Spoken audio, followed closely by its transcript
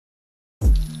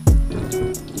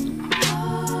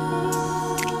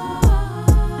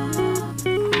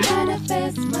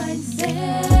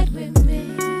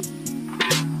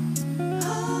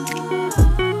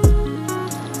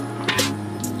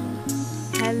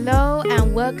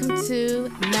Welcome to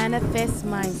Manifest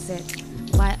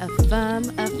Mindset by Affirm,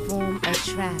 Afform,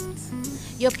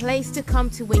 Attract. Your place to come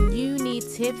to when you need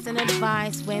tips and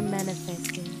advice when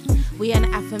manifesting. We are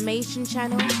an affirmation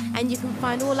channel and you can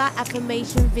find all our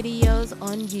affirmation videos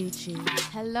on YouTube.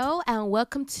 Hello and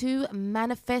welcome to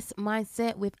Manifest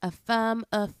Mindset with Affirm,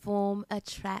 Afform,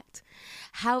 Attract.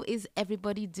 How is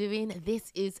everybody doing?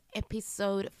 This is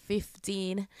episode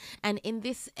 15, and in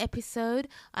this episode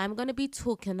I'm going to be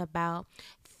talking about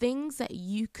things that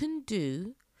you can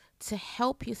do to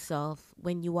help yourself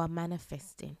when you are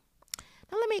manifesting.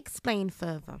 Now let me explain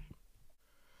further.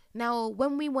 Now,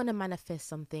 when we want to manifest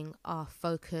something, our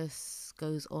focus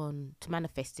goes on to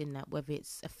manifesting that, whether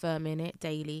it's affirming it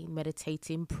daily,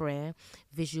 meditating, prayer,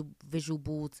 visual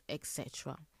boards,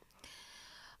 etc.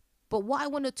 But what I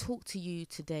want to talk to you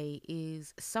today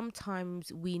is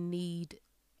sometimes we need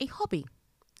a hobby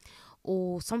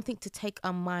or something to take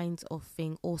our minds off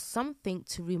things, or something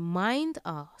to remind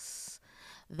us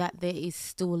that there is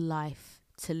still life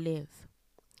to live.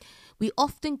 We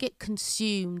often get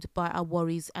consumed by our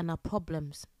worries and our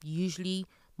problems. Usually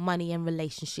money and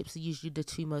relationships are usually the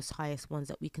two most highest ones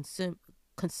that we're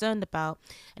concerned about.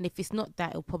 And if it's not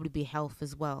that, it'll probably be health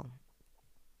as well.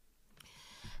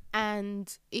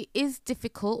 And it is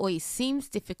difficult, or it seems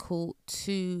difficult,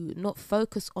 to not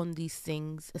focus on these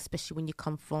things, especially when you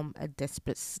come from a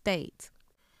desperate state.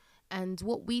 And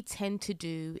what we tend to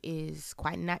do is,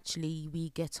 quite naturally,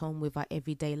 we get on with our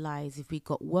everyday lives. If we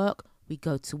got work, we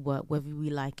go to work, whether we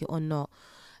like it or not.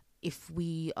 If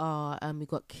we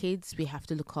got kids, we have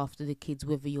to look after the kids,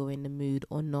 whether you're in the mood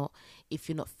or not. If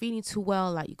you're not feeling too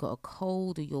well, like you got a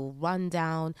cold or you're run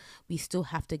down, we still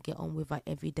have to get on with our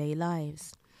everyday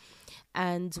lives.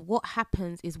 And what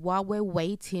happens is, while we're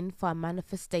waiting for our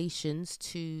manifestations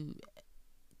to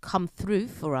come through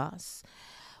for us,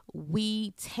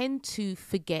 we tend to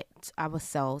forget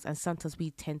ourselves, and sometimes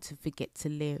we tend to forget to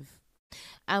live.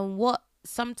 And what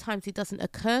sometimes it doesn't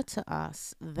occur to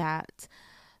us that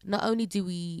not only do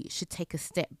we should take a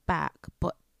step back,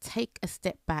 but take a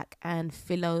step back and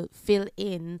fill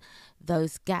in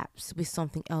those gaps with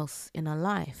something else in our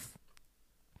life.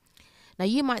 Now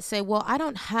you might say, well, I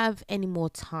don't have any more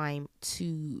time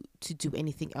to do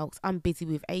anything else. I'm busy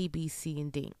with A, B, C,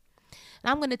 and D.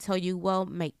 And I'm going to tell you, well,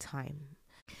 make time.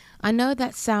 I know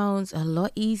that sounds a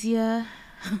lot easier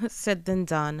said than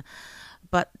done,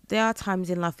 but there are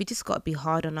times in life we just got to be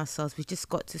hard on ourselves. We just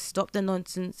got to stop the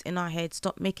nonsense in our head,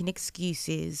 stop making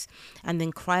excuses, and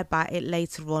then cry about it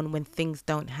later on when things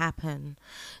don't happen.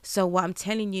 So what I'm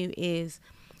telling you is,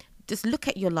 just look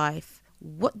at your life.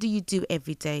 What do you do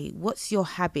every day? What's your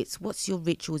habits? What's your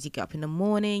rituals? You get up in the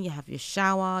morning, you have your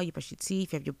shower, you brush your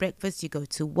teeth, you have your breakfast, you go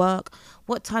to work.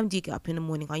 What time do you get up in the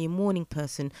morning? Are you a morning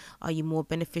person? Are you more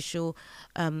beneficial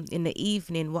in the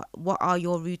evening? What are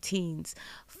your routines?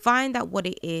 Find out what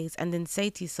it is, and then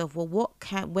say to yourself, well,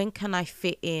 when can I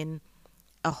fit in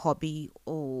a hobby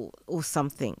or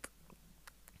something?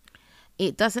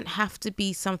 It doesn't have to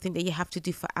be something that you have to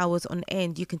do for hours on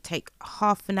end. You can take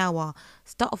half an hour,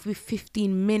 start off with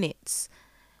 15 minutes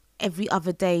every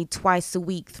other day, twice a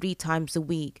week, 3 times a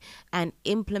week, and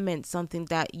implement something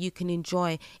that you can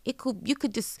enjoy. You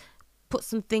could just put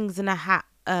some things in a hat,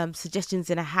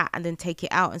 suggestions in a hat, and then take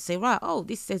it out and say, right, oh,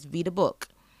 this says read a book.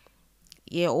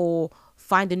 Yeah, or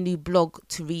find a new blog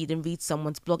to read and read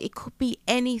someone's blog. It could be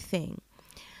anything.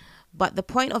 But the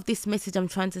point of this message I'm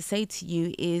trying to say to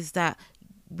you is that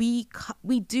we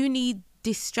do need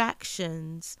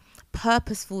distractions,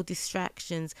 purposeful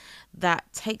distractions that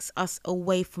takes us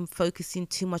away from focusing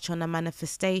too much on our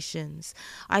manifestations.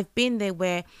 I've been there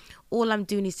where all I'm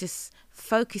doing is just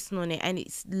focusing on it, and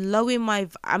it's lowering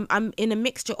I'm in a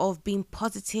mixture of being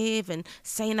positive and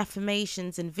saying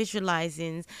affirmations and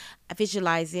visualizing,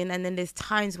 and then there's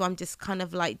times where I'm just kind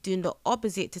of like doing the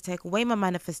opposite to take away my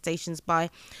manifestations by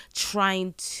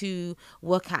trying to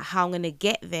work out how I'm going to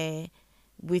get there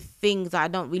with things that I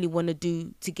don't really want to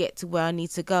do to get to where I need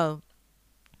to go.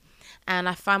 And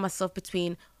I find myself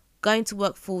between going to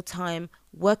work full time,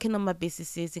 working on my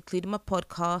businesses, including my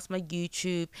podcast, my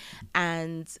YouTube,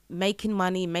 and making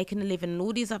money, making a living, and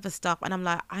all these other stuff. And I'm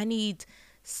like, I need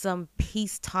some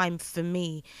peace time for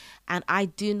me. And I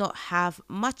do not have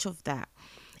much of that.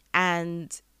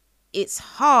 And it's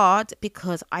hard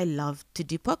because I love to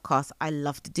do podcasts. I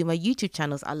love to do my YouTube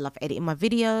channels. I love editing my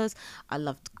videos. I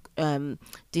love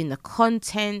doing the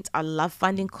content. I love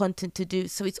finding content to do.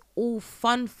 So it's all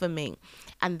fun for me.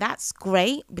 And that's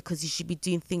great, because you should be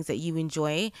doing things that you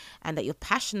enjoy and that you're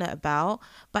passionate about.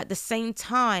 But at the same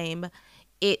time,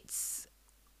 it's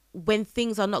when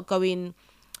things are not going,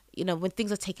 when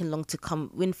things are taking long to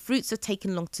come, when fruits are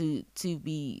taking long to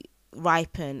be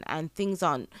ripen and things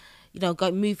aren't,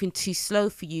 moving too slow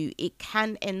for you, it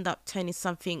can end up turning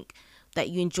something that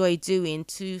you enjoy doing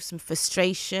to some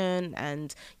frustration,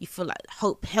 and you feel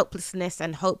like helplessness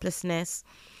and hopelessness.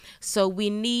 So we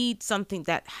need something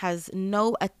that has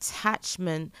no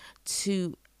attachment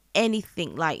to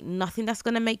anything, like nothing that's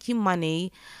going to make you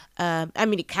money. I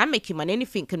mean, it can make you money.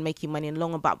 Anything can make you money in the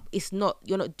long run, but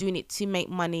you're not doing it to make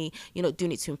money. You're not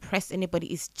doing it to impress anybody.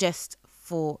 It's just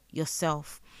for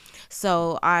yourself.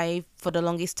 So for the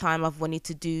longest time, I've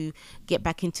wanted to get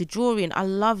back into drawing. I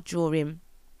love drawing,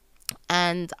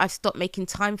 and I've stopped making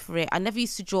time for it. I never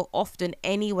used to draw often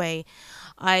anyway.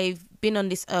 I've been on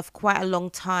this earth quite a long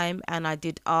time, and I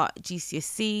did art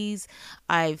GCSEs.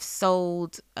 I've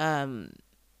sold, I've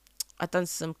done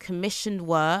some commissioned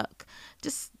work,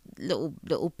 just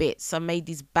little bits. I made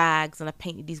these bags and I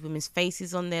painted these women's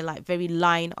faces on there, like very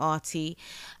line arty,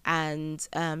 and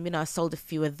I sold a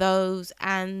few of those.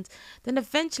 And then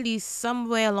eventually,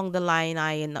 somewhere along the line,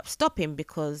 I end up stopping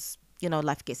because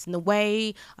life gets in the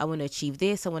way. I want to achieve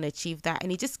this, I want to achieve that,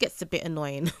 and it just gets a bit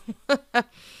annoying. But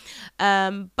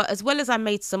as well as I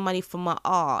made some money from my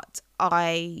art,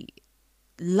 I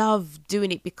love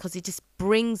doing it because it just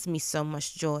brings me so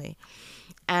much joy.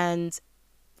 And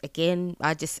again,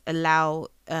 I just allow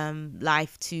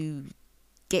life to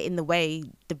get in the way,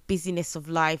 the busyness of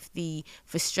life, the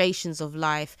frustrations of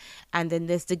life, and then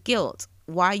there's the guilt.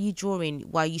 Why are you drawing?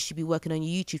 Why you should be working on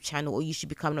your YouTube channel, or you should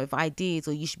be coming up with ideas,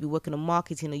 or you should be working on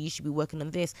marketing, or you should be working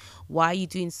on this. Why are you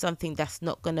doing something that's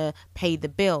not going to pay the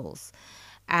bills?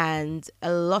 And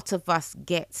a lot of us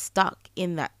get stuck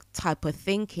in that type of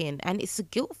thinking, and it's a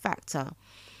guilt factor.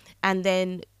 And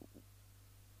then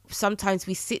sometimes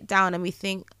we sit down and we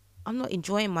think, I'm not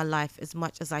enjoying my life as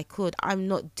much as I could. I'm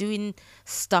not doing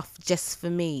stuff just for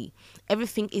me.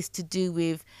 Everything is to do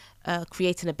with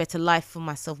creating a better life for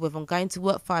myself, whether I'm going to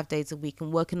work 5 days a week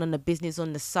and working on a business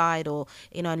on the side, or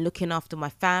and looking after my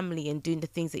family and doing the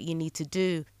things that you need to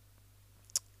do.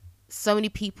 So many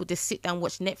people just sit down,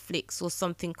 watch Netflix or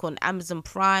something on Amazon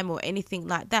Prime or anything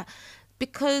like that,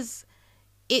 because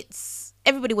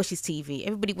everybody watches TV,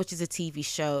 everybody watches a TV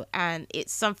show, and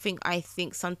it's something I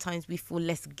think sometimes we feel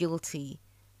less guilty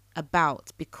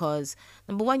about, because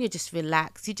number one, you're just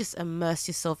relaxed, you just immerse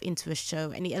yourself into a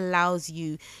show, and it allows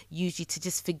you usually to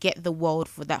just forget the world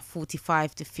for that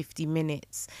 45 to 50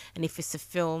 minutes. And if it's a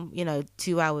film,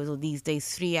 2 hours, or these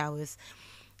days 3 hours,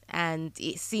 and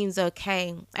it seems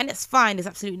okay, and it's fine. There's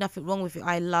absolutely nothing wrong with it.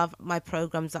 I love my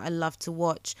programs that I love to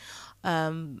watch.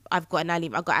 I've got Ally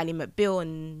McBeal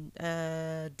on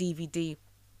DVD,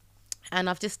 and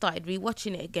I've just started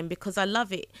rewatching it again because I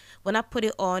love it. When I put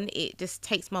it on, it just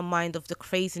takes my mind off the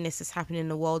craziness that's happening in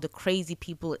the world, the crazy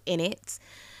people in it.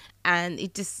 And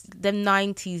it just, them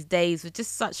 90s days were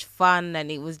just such fun,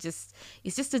 and it's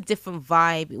just a different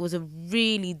vibe. It was a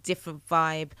really different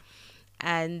vibe.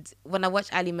 And when I watch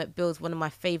Ally McBeal's, one of my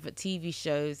favorite TV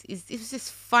shows, it was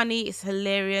just funny, it's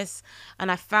hilarious,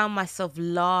 and I found myself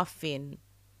laughing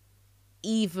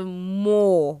even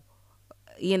more,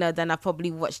 than I probably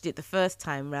watched it the first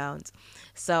time round.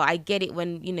 So I get it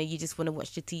when, you just want to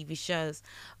watch the TV shows.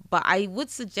 But I would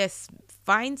suggest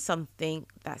find something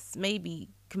that's maybe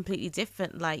completely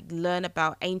different, like learn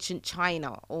about ancient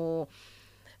China, or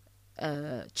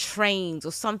trains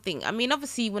or something. I mean,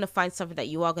 obviously you want to find something that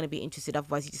you are going to be interested,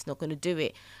 otherwise you're just not going to do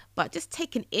it. But just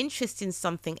take an interest in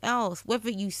something else, whether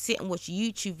you sit and watch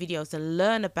YouTube videos and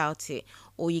learn about it,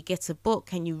 or you get a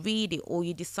book and you read it, or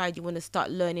you decide you want to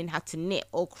start learning how to knit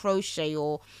or crochet,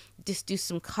 or just do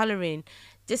some coloring.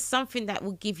 Just something that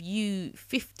will give you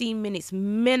 15 minutes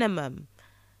minimum,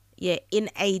 in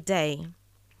a day,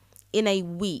 in a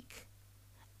week,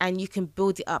 and you can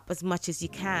build it up as much as you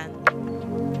can.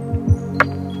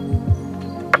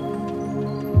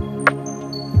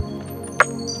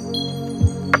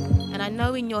 And I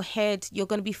know in your head you're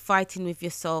going to be fighting with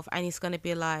yourself, and it's going to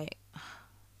be like,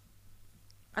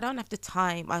 I don't have the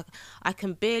time. I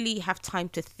can barely have time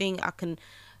to think. I can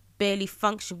barely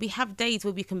function. We have days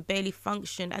where we can barely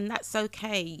function, and that's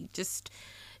okay. Just,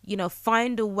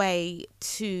 find a way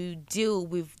to deal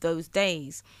with those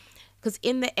days. Because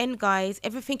in the end, guys,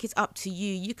 everything is up to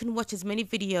you. You can watch as many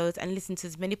videos and listen to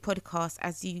as many podcasts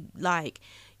as you like.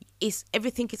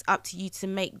 Everything is up to you to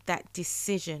make that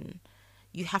decision.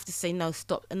 You have to say, no,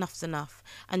 stop, enough's enough.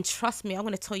 And trust me, I'm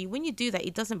going to tell you, when you do that,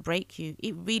 it doesn't break you.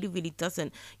 It really, really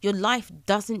doesn't. Your life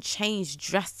doesn't change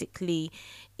drastically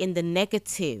in the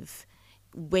negative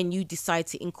when you decide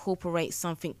to incorporate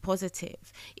something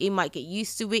positive. You might get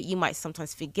used to it. You might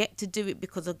sometimes forget to do it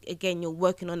because, again, you're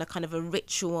working on a kind of a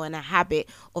ritual and a habit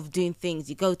of doing things.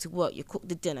 You go to work, you cook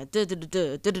the dinner,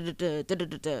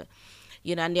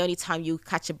 and the only time you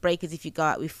catch a break is if you go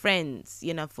out with friends,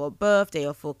 for a birthday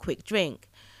or for a quick drink.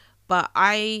 But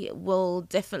I will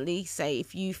definitely say,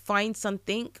 if you find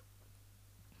something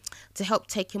to help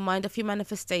take your mind off your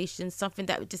manifestation, something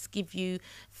that would just give you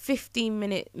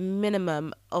 15-minute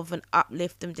minimum of an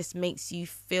uplift and just makes you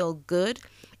feel good,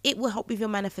 it will help with your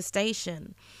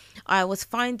manifestation. I was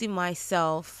finding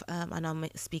myself, and I'm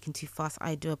speaking too fast,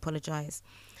 I do apologize.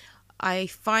 I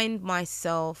find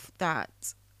myself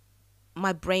that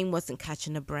my brain wasn't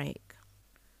catching a break.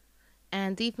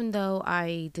 And even though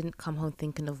I didn't come home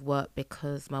thinking of work,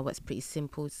 because my work's pretty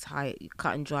simple, it's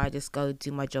cut and dry, just go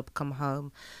do my job, come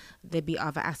home, there'd be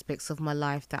other aspects of my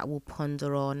life that I will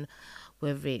ponder on,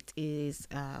 whether it is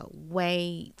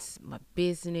weight, my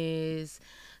business,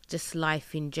 just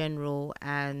life in general,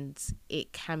 and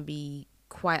it can be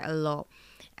quite a lot,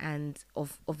 and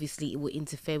obviously it will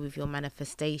interfere with your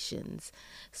manifestations.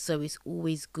 So it's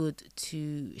always good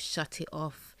to shut it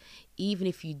off. Even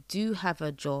if you do have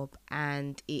a job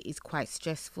and it is quite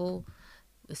stressful,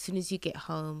 as soon as you get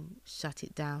home, shut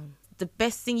it down. The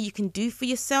best thing you can do for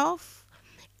yourself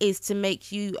is to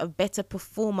make you a better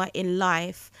performer in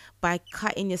life by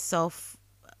cutting yourself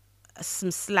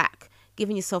some slack,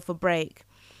 giving yourself a break,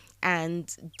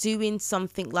 and doing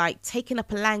something like taking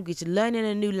up a language, learning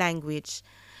a new language,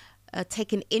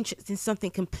 taking interest in something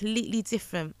completely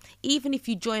different. Even if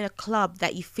you join a club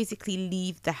that you physically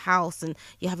leave the house and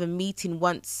you have a meeting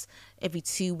once every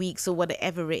 2 weeks or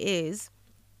whatever it is,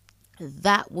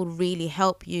 that will really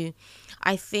help you.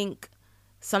 I think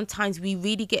sometimes we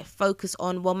really get focused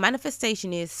on, well,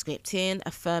 manifestation is scripting,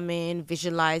 affirming,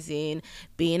 visualizing,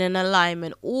 being in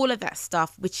alignment, all of that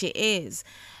stuff, which it is.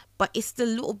 But it's the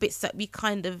little bits that we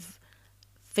kind of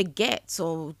forget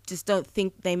or just don't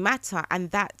think they matter.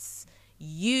 And that's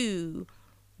you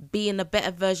being a better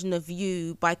version of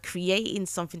you by creating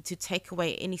something to take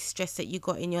away any stress that you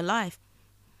got in your life.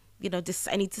 And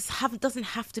it doesn't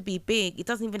have to be big. It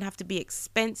doesn't even have to be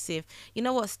expensive. You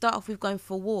know what? Start off with going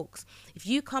for walks. If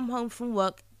you come home from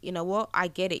work, you know what? I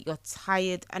get it. You're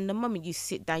tired. And the moment you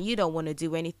sit down, you don't want to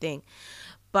do anything.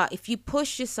 But if you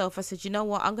push yourself, I said, you know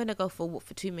what? I'm going to go for a walk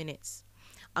for 2 minutes.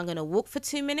 I'm going to walk for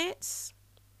 2 minutes.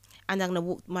 And I'm going to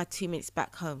walk my 2 minutes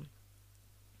back home.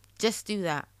 Just do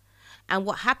that. And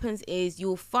what happens is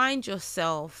you'll find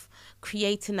yourself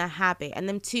creating a habit, and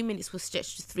then 2 minutes will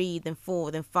stretch to 3, then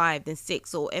 4, then 5, then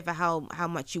 6, or whatever how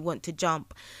much you want to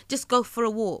jump. Just go for a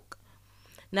walk.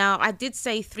 Now, I did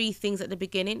say 3 things at the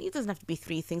beginning. It doesn't have to be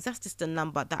 3 things. That's just a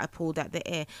number that I pulled out the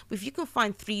air. But if you can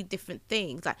find 3 different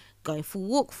things, like going for a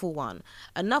walk for one.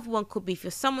 Another one could be, if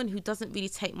you're someone who doesn't really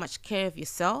take much care of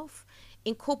yourself,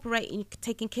 incorporating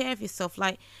taking care of yourself.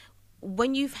 Like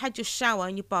when you've had your shower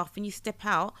and your bath and you step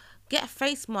out, get a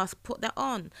face mask, put that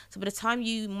on. So by the time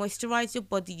you moisturize your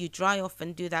body, you dry off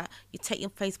and do that, you take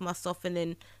your face mask off, and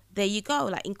then there you go.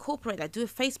 Like incorporate that. Do a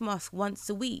face mask once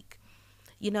a week.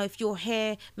 If your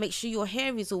hair, make sure your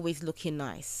hair is always looking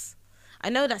nice. I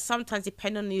know that sometimes,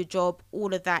 depending on your job,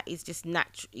 all of that is just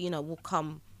natural, will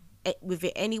come with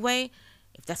it anyway.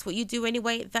 If that's what you do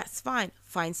anyway, that's fine.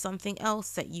 Find something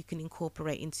else that you can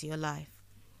incorporate into your life.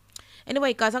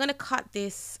 Anyway, guys, I'm going to cut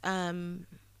this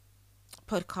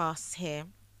podcast here,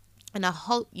 and I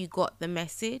hope you got the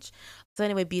message. So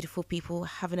anyway, beautiful people,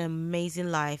 have an amazing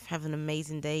life. Have an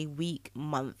amazing day, week,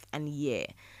 month, and year.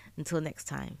 Until next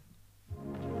time.